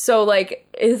 So, like,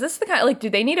 is this the kind, like, do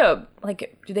they don't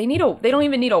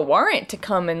even need a warrant to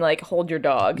come and, like, hold your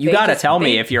dog. You gotta tell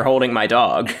me if you're holding my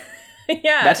dog.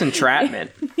 Yeah. That's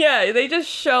entrapment. Yeah, they just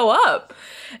show up.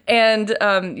 And,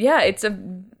 it's a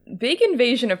big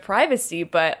invasion of privacy,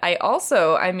 but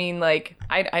I mean, like,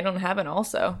 I don't have an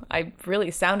also. I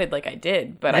really sounded like I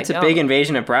did, but That's I don't. A big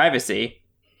invasion of privacy,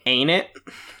 ain't it?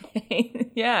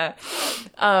 Yeah.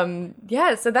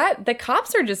 So that the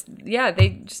cops are just,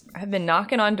 they just have been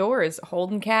knocking on doors,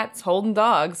 holding cats, holding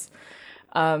dogs.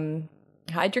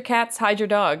 Hide your cats, hide your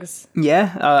dogs.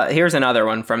 Yeah. Here's another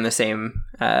one from the same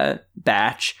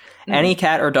batch. Any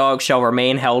cat or dog shall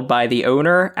remain held by the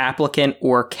owner, applicant,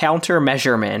 or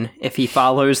countermeasureman if he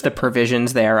follows the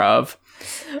provisions thereof.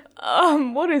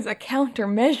 What is a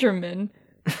countermeasureman?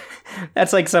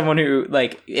 That's like someone who,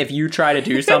 like, if you try to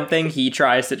do something, he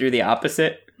tries to do the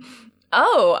opposite.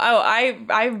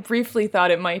 I briefly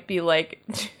thought it might be like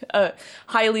a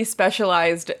highly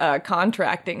specialized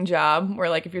contracting job where,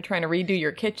 like, if you're trying to redo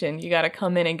your kitchen, you got to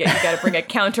come in and you got to bring a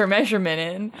counter measurement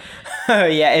in. Oh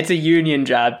yeah, it's a union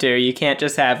job too. You can't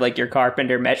just have like your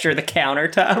carpenter measure the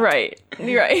countertop. Right.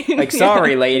 Like,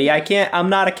 sorry, lady, I'm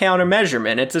not a counter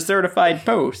measurement. It's a certified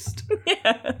post.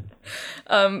 Yeah.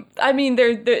 I mean,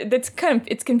 that's kind of,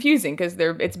 it's confusing because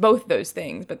it's both those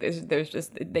things, but there's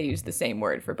just, they use the same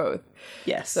word for both.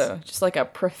 Yes. So just like a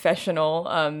professional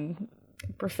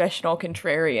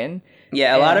contrarian.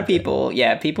 Yeah, a lot of people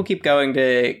keep going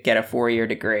to get a 4-year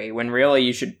degree when really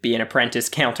you should be an apprentice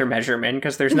countermeasurement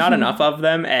because there's not enough of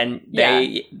them, and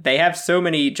they have so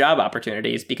many job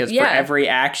opportunities because for every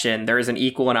action there is an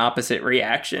equal and opposite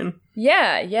reaction.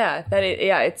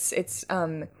 It's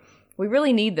we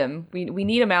really need them. We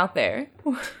need them out there.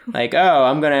 Like, oh,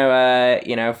 I'm going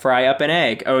to, fry up an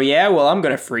egg. Oh, yeah? Well, I'm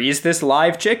going to freeze this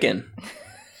live chicken.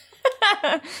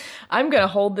 I'm going to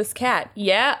hold this cat.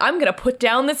 Yeah, I'm going to put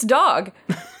down this dog.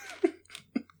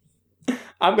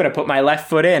 I'm going to put my left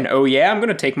foot in. Oh, yeah? I'm going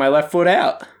to take my left foot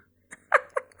out.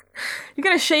 You're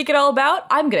going to shake it all about?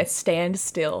 I'm going to stand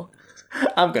still.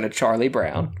 I'm going to Charlie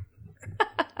Brown.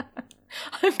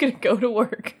 I'm going to go to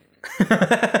work.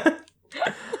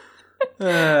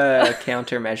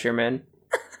 Countermeasurement.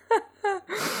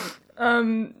 I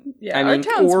mean,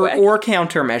 or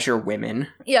countermeasure women.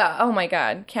 Yeah. Oh my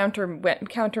God.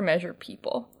 Countermeasure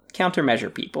people.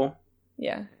 Countermeasure people.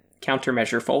 Yeah.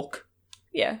 Countermeasure folk.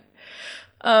 Yeah.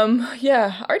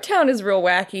 Our town is real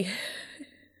wacky.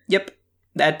 Yep.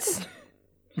 That's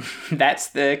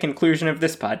the conclusion of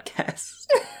this podcast.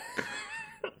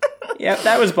 Yep,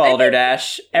 that was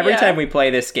Balderdash. Every time we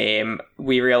play this game,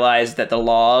 we realize that the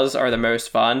laws are the most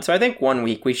fun. So I think one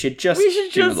week we should just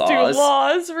do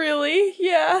laws, really.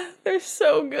 Yeah, they're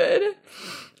so good.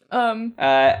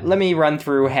 Let me run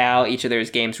through how each of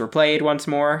those games were played once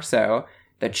more. So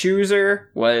the Chooser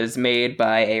was made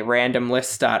by a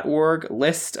randomlist.org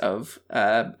list of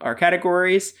our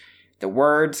categories. The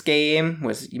Words game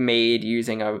was made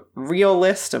using a real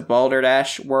list of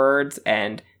Balderdash words,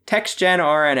 and TextGen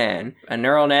RNN, a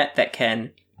neural net that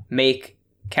can make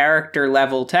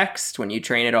character-level text when you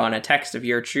train it on a text of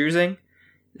your choosing.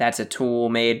 That's a tool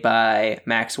made by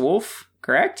Max Wolf,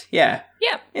 correct? Yeah.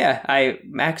 Yeah.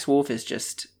 Max Wolf is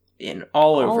just in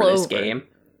all over this game.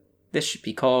 This should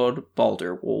be called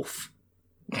Balder Wolf.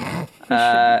 It should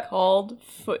be called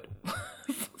Foot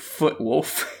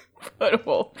Wolf. Foot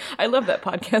Wolf. I love that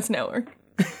podcast network.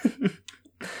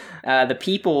 The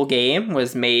People game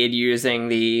was made using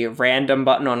the random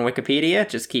button on Wikipedia.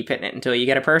 Just keep hitting it until you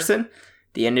get a person.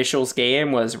 The Initials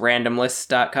game was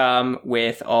randomlists.com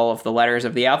with all of the letters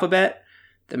of the alphabet.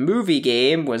 The Movie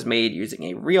game was made using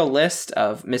a real list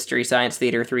of Mystery Science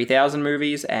Theater 3000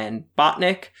 movies, and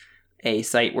Botnik, a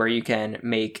site where you can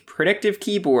make predictive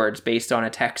keyboards based on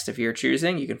a text of your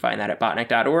choosing. You can find that at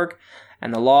botnik.org.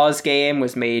 And the Laws game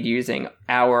was made using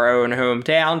our own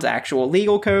hometown's actual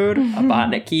legal code, a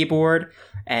botnet keyboard,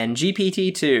 and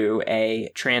GPT-2, a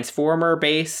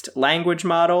transformer-based language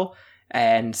model,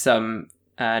 and some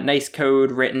nice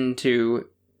code written to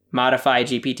modify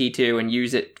GPT-2 and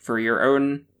use it for your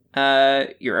own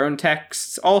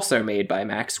texts, also made by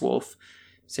Max Wolf.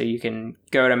 So you can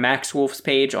go to Max Wolf's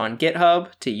page on GitHub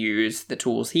to use the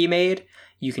tools he made.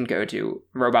 You can go to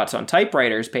Robots on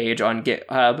Typewriters page on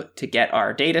GitHub to get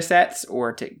our data sets,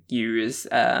 or to use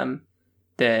the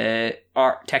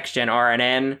TextGen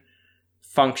RNN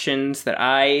functions that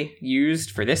I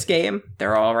used for this game.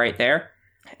 They're all right there.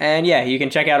 And yeah, you can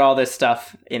check out all this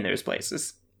stuff in those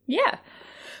places. Yeah.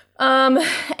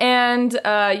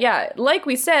 Like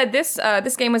we said, this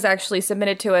game was actually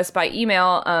submitted to us by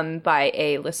email, by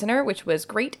a listener, which was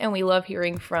great. And we love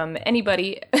hearing from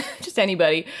anybody, just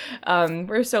anybody.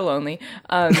 We're so lonely.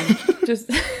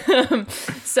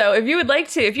 So if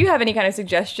you have any kind of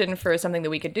suggestion for something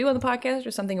that we could do on the podcast,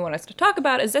 or something you want us to talk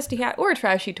about, a Zesty Hat or a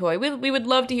Trashy Toy, we would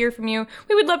love to hear from you.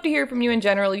 We would love to hear from you in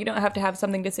general. You don't have to have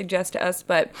something to suggest to us,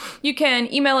 but you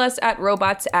can email us at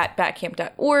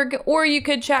robots@batcamp.org, or you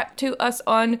could chat with us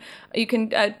on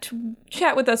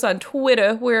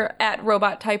Twitter. We're at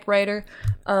Robot Typewriter.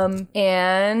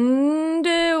 And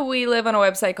we live on a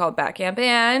website called Batcamp,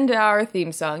 and our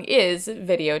theme song is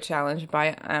Video Challenge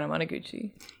by Anna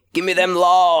Monoguchi. Give me them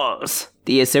laws!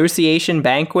 The Association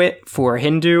Banquet for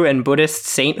Hindu and Buddhist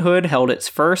Sainthood held its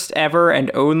first ever and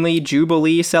only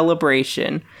Jubilee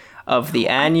celebration of the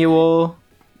annual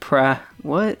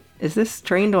what? Is this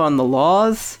trained on the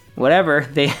laws? Whatever.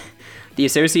 The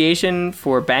Association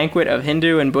for Banquet of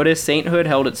Hindu and Buddhist Sainthood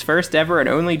held its first ever and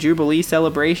only Jubilee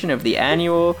celebration of the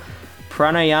annual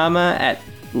pranayama at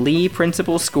Lee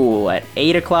Principal School at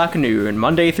 8 o'clock noon,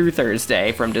 Monday through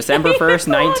Thursday, from December 1st,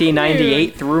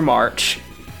 1998 through March.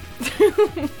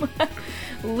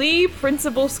 Lee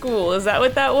Principal School, is that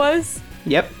what that was?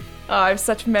 Yep. Oh, I have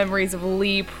such memories of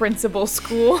Lee Principal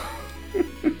School.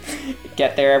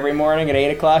 Get there every morning at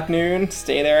 8 o'clock noon,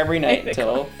 stay there every night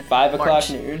until 5 o'clock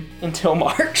noon, until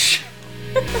March.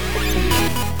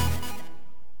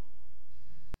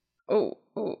 Oh,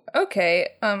 okay.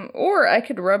 Or I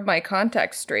could rub my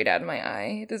contacts straight out of my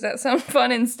eye. Does that sound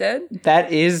fun instead?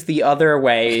 That is the other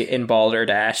way in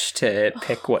Balderdash to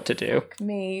pick what to do. Fuck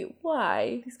me.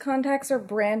 Why? These contacts are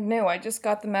brand new. I just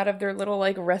got them out of their little,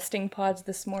 resting pods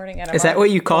this morning. And is that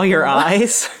what you call your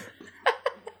eyes?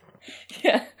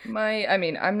 Yeah.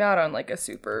 I'm not on, a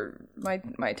super...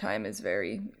 My time is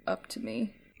very up to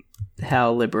me.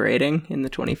 How liberating in the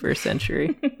 21st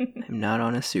century. I'm not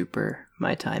on a super.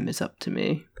 My time is up to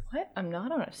me. What? I'm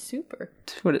not on a super?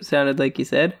 That's what it sounded like you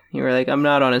said. You were like, I'm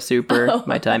not on a super. Oh.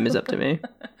 My time is up to me.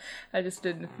 I just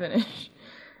didn't finish.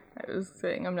 I was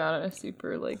saying I'm not on a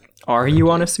super, Are you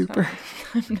on a super?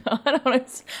 I'm not on a...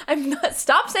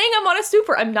 Stop saying I'm on a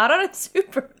super. I'm not on a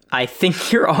super. I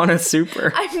think you're on a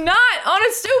super. I'm not on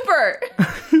a super.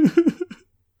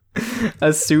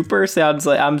 A super sounds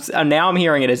like... I'm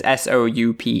hearing it as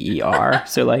SOUPER.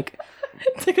 So,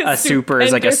 a super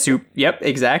is like a soup. Yep,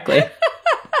 exactly.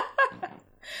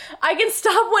 I can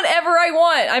stop whenever I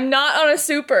want. I'm not on a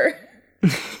super.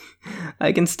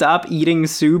 I can stop eating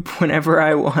soup whenever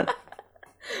I want.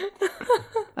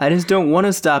 I just don't want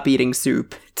to stop eating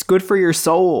soup. It's good for your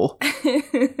soul.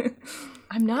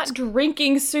 I'm not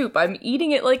drinking soup. I'm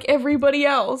eating it like everybody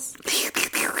else.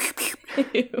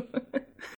 Ew.